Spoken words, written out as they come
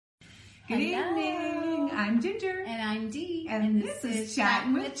Good evening. I'm Ginger. And I'm Dee. And this is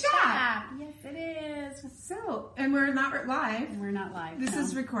Chatting with Chap. Yes, it is. So, and we're not live. We're not live. This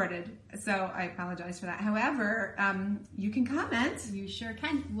is recorded, so I apologize for that. However, you can comment. You sure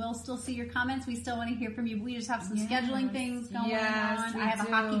can. We'll still see your comments. We still want to hear from you. We just have some scheduling things going on. I have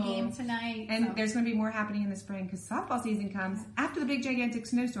a hockey game tonight. And there's going to be more happening in the spring because softball season comes after the big gigantic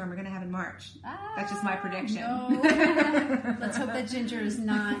snowstorm we're going to have in March. That's just my prediction. No. Let's hope that Ginger is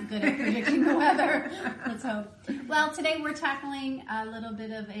not good at predicting the weather. Let's hope. Well, today we're tackling a little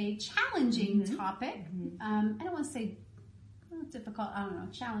bit of a challenging topic. I don't want to say difficult,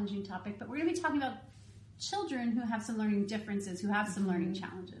 challenging topic, but we're going to be talking about children who have some learning differences, who have some learning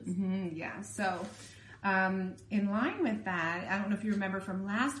challenges. Yeah, so in line with that, I don't know if you remember from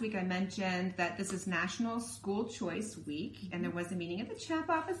last week, I mentioned that this is National School Choice Week, and there was a meeting at the CHAP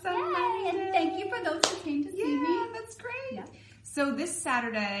office on Monday. And thank you for those who came to see me. Yeah, that's great. Yeah. So this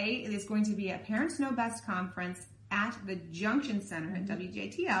Saturday is going to be a Parents Know Best conference at the Junction Center at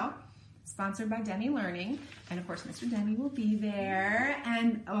WJTL, sponsored by Demi Learning. And of course, Mr. Demi will be there.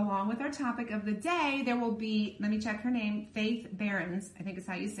 And along with our topic of the day, there will be, let me check her name, Faith Behrens, I think is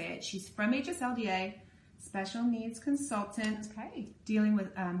how you say it. She's from HSLDA, special needs consultant, dealing with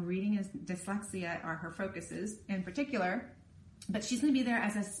reading and dyslexia are her focuses in particular. But she's going to be there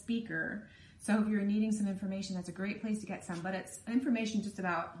as a speaker. So if you're needing some information, that's a great place to get some. But it's information just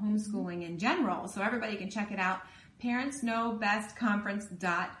about homeschooling in general. So everybody can check it out.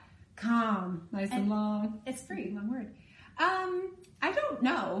 ParentsKnowBestConference.com. Nice and long. It's free. Long word. I don't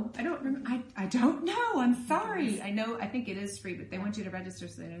know. I don't remember. I don't know. I'm sorry. I think it is free, but they want you to register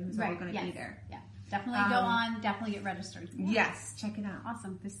so they know who's all going to be there. Yeah. Definitely go on. Definitely get registered. Yes. Check it out.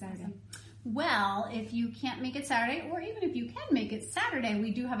 Awesome. This Saturday. Awesome. Well, if you can't make it Saturday, or even if you can make it Saturday,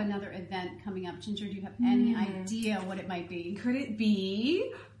 we do have another event coming up. Ginger, do you have any idea what it might be? Could it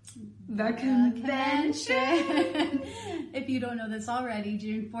be the convention? If you don't know this already,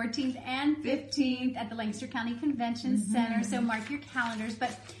 June 14th and 15th at the Lancaster County Convention Center. So mark your calendars.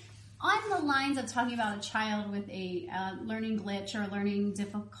 But on the lines of talking about a child with a learning glitch or learning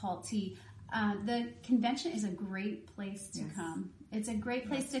difficulty, the convention is a great place to come. It's a great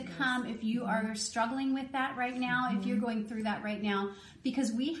place to come if you are struggling with that right now, if you're going through that right now,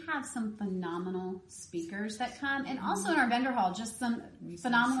 because we have some phenomenal speakers that come, and also in our vendor hall, just some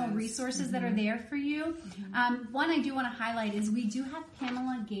phenomenal resources that are there for you. One I do want to highlight is we do have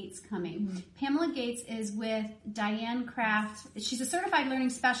Pamela Gates coming. Pamela Gates is with Diane Craft. She's a certified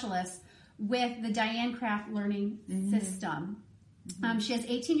learning specialist with the Diane Craft Learning System. She has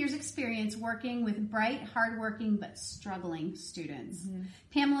 18 years experience working with bright, hardworking, but struggling students.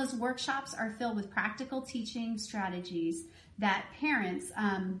 Pamela's workshops are filled with practical teaching strategies that parents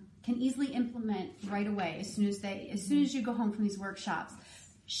can easily implement right away as soon as you go home from these workshops.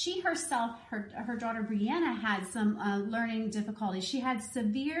 She herself, her daughter Brianna, had some learning difficulties. She had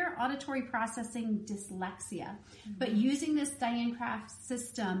severe auditory processing dyslexia. But using this Diane Craft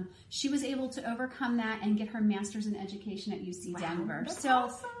system, she was able to overcome that and get her master's in education at UC Denver. That's so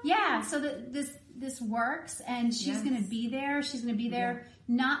awesome. yeah, so this works, and she's going to be there. She's going to be there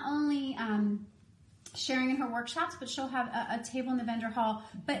not only sharing in her workshops, but she'll have a table in the vendor hall.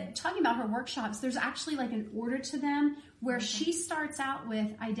 But talking about her workshops, there's actually like an order to them where she starts out with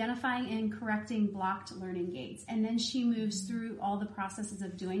identifying and correcting blocked learning gates, and then she moves through all the processes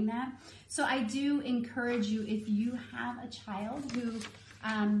of doing that. So I do encourage you, if you have a child who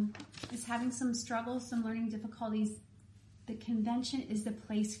is having some struggles, some learning difficulties, the convention is the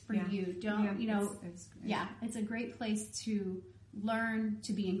place for you. It's a great place to learn,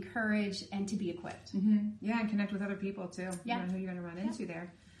 to be encouraged, and to be equipped. Yeah, and connect with other people too. Yeah. You know who you're going to run into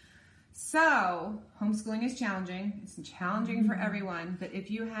there. So, homeschooling is challenging. It's challenging for everyone, but if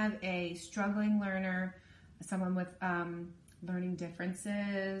you have a struggling learner, someone with learning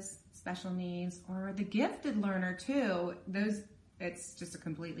differences, special needs, or the gifted learner too, it's just a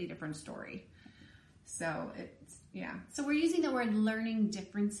completely different story. So, So we're using the word learning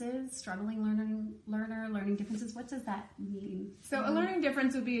differences, struggling learner, learning differences. What does that mean? So a learning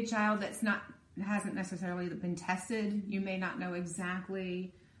difference would be a child hasn't necessarily been tested. You may not know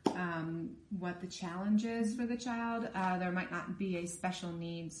exactly what the challenge is for the child. There might not be a special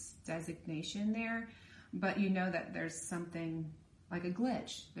needs designation there, but you know that there's something like a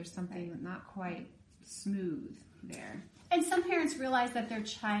glitch. There's something not quite smooth there. And some parents realize that their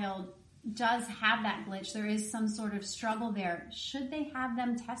child does have that glitch. There is some sort of struggle there. Should they have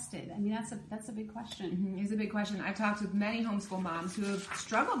them tested? I mean, that's a big question. It's a big question. I've talked with many homeschool moms who have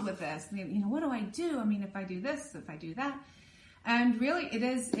struggled with this. What do? I mean, if I do this, if I do that. And really,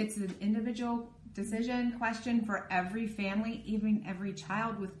 it's an individual decision question for every family, even every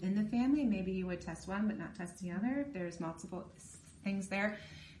child within the family. Maybe you would test one but not test the other if there's multiple things there.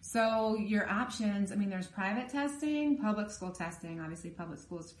 So your options, I mean, there's private testing, public school testing. Obviously, public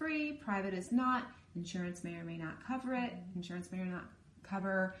school is free, private is not. Insurance may or may not cover it. Insurance may or not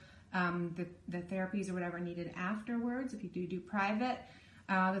cover the therapies or whatever needed afterwards if you do private.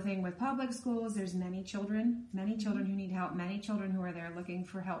 The thing with public schools, there's many children who need help, many children who are there looking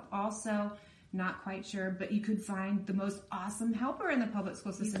for help also. Not quite sure, but you could find the most awesome helper in the public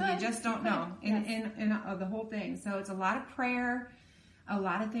school system. You just don't know in the whole thing. So it's a lot of prayer, a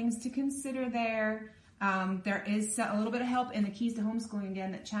lot of things to consider there. There is a little bit of help in the Keys to Homeschooling,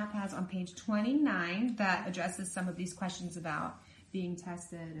 again, that CHAP has on page 29 that addresses some of these questions about being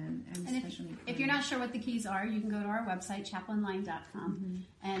tested and special needs. If you're not sure what the keys are, you can go to our website, chaponline.com,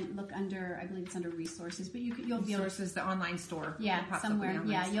 and look under, I believe it's under resources, but you'll be able to... Resources, the online store. Yeah, somewhere.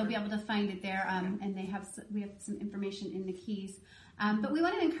 Yeah, you'll be able to find it there, and we have some information in the keys. But we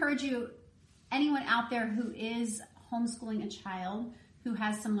want to encourage you, anyone out there who is homeschooling a child who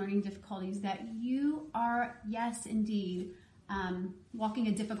has some learning difficulties, that you are, yes, indeed, walking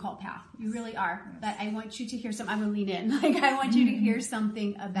a difficult path. You really are. Yes. But I want you to hear something. I'm going to lean in. I want you to hear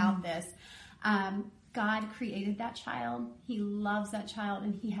something about this. God created that child. He loves that child,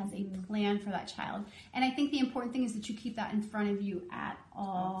 and He has a plan for that child. And I think the important thing is that you keep that in front of you at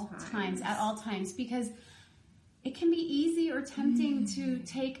all times, because it can be easy or tempting to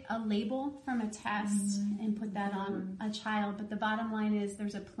take a label from a test and put that on a child. But the bottom line is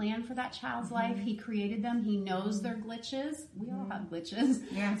there's a plan for that child's life. He created them. He knows their glitches. We all have glitches.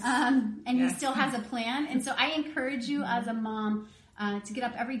 Yes. And He still has a plan. And so I encourage you as a mom to get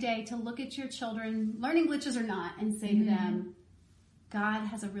up every day to look at your children, learning glitches or not, and say to them, God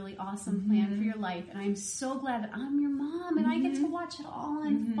has a really awesome plan for your life, and I'm so glad that I'm your mom and I get to watch it all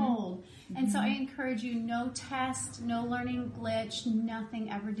unfold. And so I encourage you, no test, no learning glitch,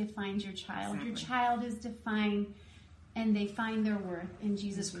 nothing ever defines your child. Exactly. Your child is defined, and they find their worth in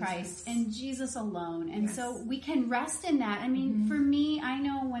Jesus Christ and Jesus alone. And so we can rest in that. I mean, for me, I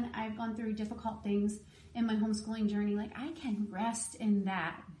know when I've gone through difficult things in my homeschooling journey, like I can rest in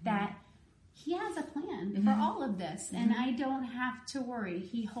that He has a plan for all of this, and I don't have to worry.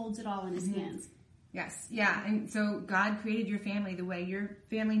 He holds it all in His hands. Yes, yeah, and so God created your family the way your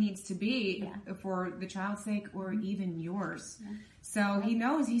family needs to be for the child's sake or even yours. Yeah. So He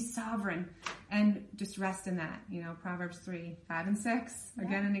knows He's sovereign, and just rest in that. You know, Proverbs 3, 5, and 6,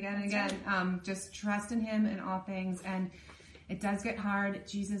 again and again and again. Right. Just trust in Him in all things, and it does get hard.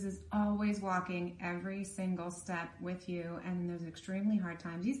 Jesus is always walking every single step with you, and in those extremely hard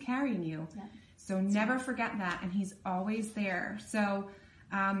times, He's carrying you. Yeah. So never forget that, and He's always there. So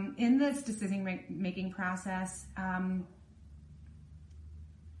in this decision-making process,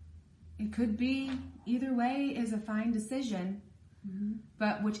 it could be either way is a fine decision,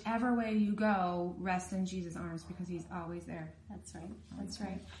 but whichever way you go, rest in Jesus' arms because He's always there. That's right. That's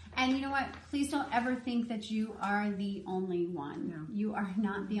right. And you know what? Please don't ever think that you are the only one. No. You are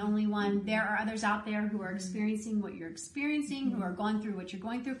not the only one. There are others out there who are experiencing what you're experiencing, who are going through what you're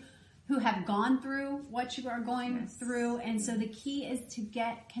going through, who have gone through what you are going through. And so the key is to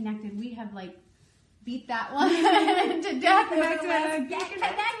get connected. We have beat that one to death. Get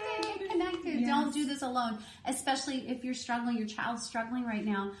connected. Yes. Don't do this alone, especially if you're struggling, your child's struggling right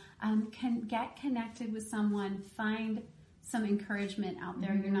now. Can get connected with someone. Find some encouragement out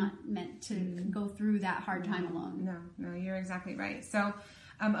there. You're not meant to go through that hard time alone. No, you're exactly right. So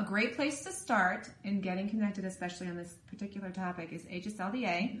a great place to start in getting connected, especially on this particular topic, is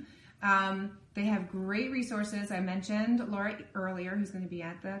HSLDA. They have great resources. I mentioned Laura earlier, who's going to be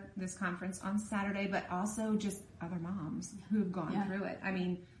at this conference on Saturday, but also just other moms who've gone through it. I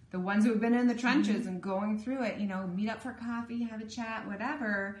mean, the ones who have been in the trenches and going through it, meet up for coffee, have a chat,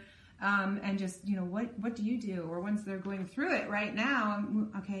 whatever, and just, what do you do? Or once they're going through it right now,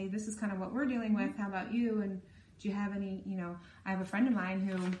 okay, this is kind of what we're dealing with. How about you? And do you have any, I have a friend of mine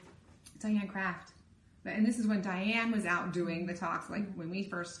who, Diane Kraft, and this is when Diane was out doing the talks, when we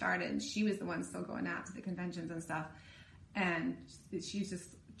first started, she was the one still going out to the conventions and stuff. And she's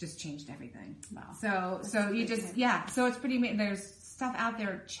just changed everything. Wow. So you just, so it's pretty amazing. There's stuff out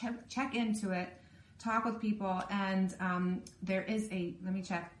there. Check into it. Talk with people. And there is let me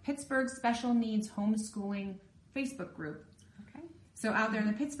check, Pittsburgh Special Needs Homeschooling Facebook group. Okay. So out there in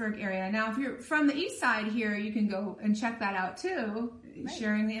the Pittsburgh area. Now, if you're from the east side here, you can go and check that out too. Right.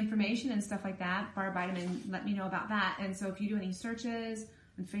 Sharing the information and stuff like that. Barb Vitamin let me know about that. And so if you do any searches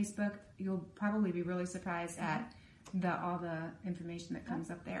on Facebook, you'll probably be really surprised at all the information that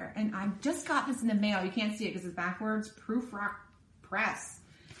comes up there. And I just got this in the mail. You can't see it because it's backwards. Proof Rock Press.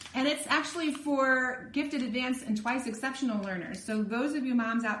 And it's actually for gifted, advanced, and twice exceptional learners. So those of you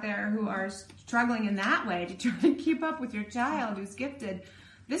moms out there who are struggling in that way to try to keep up with your child who's gifted,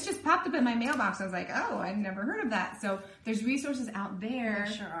 this just popped up in my mailbox. I was like, oh, I'd never heard of that. So there's resources out there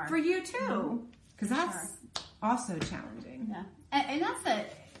for you too, because that's also challenging. Yeah, and that's a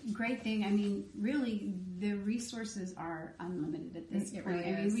great thing. I mean, really, the resources are unlimited at this point. Really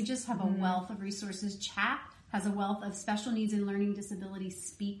I mean, we just have a wealth of resources. CHAP has a wealth of special needs and learning disability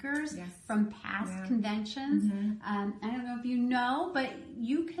speakers from past conventions. I don't know if you know, but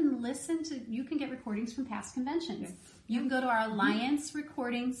you can you can get recordings from past conventions. Yes. You can go to our Alliance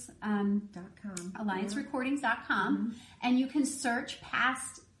Recordings, alliancerecordings.com, and you can search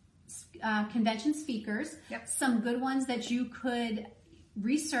past convention speakers. Yep. Some good ones that you could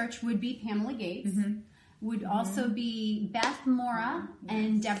research would be Pamela Gates. Would also be Beth Mora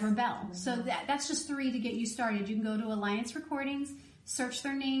and Deborah Bell. So that's just 3 to get you started. You can go to Alliance Recordings, search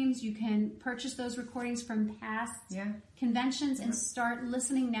their names. You can purchase those recordings from past conventions and start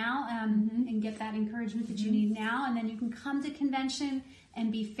listening now and get that encouragement that you need now. And then you can come to convention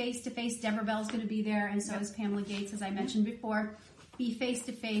and be face-to-face. Deborah Bell's going to be there, and so is Pamela Gates, as I mentioned before. Be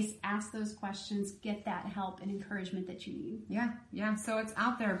face-to-face, ask those questions, get that help and encouragement that you need. Yeah. So it's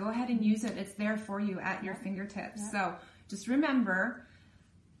out there. Go ahead and use it. It's there for you at your fingertips. So just remember,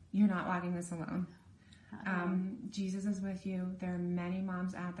 you're not walking this alone. Jesus is with you. There are many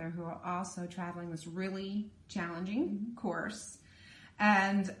moms out there who are also traveling this really challenging course.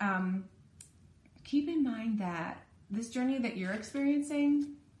 And keep in mind that this journey that you're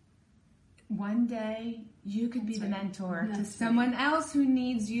experiencing, one day you could be the mentor to someone else who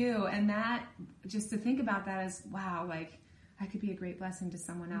needs you. And that, just to think about that is, wow, like I could be a great blessing to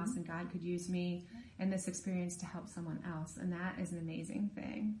someone else, and God could use me in this experience to help someone else. And that is an amazing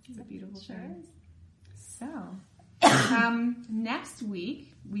thing. It's a beautiful thing. So next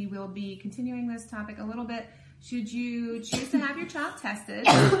week we will be continuing this topic a little bit. Should you choose to have your child tested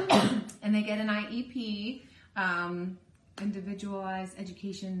and they get an IEP, individualized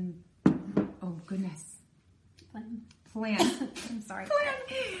education, oh goodness, plan. I'm sorry.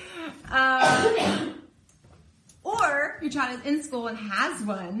 Or your child is in school and has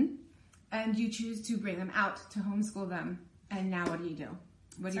one, and you choose to bring them out to homeschool them. And now what do you do?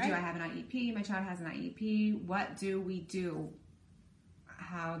 What do you do? I have an IEP. My child has an IEP. What do we do?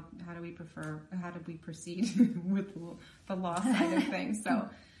 How do we proceed with the law side of things? So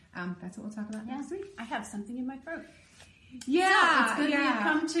that's what we'll talk about next week. I have something in my throat. Yeah, so it's good we've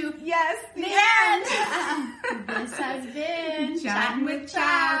come to the end. This has been Chatting with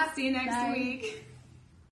Chap. See you next week.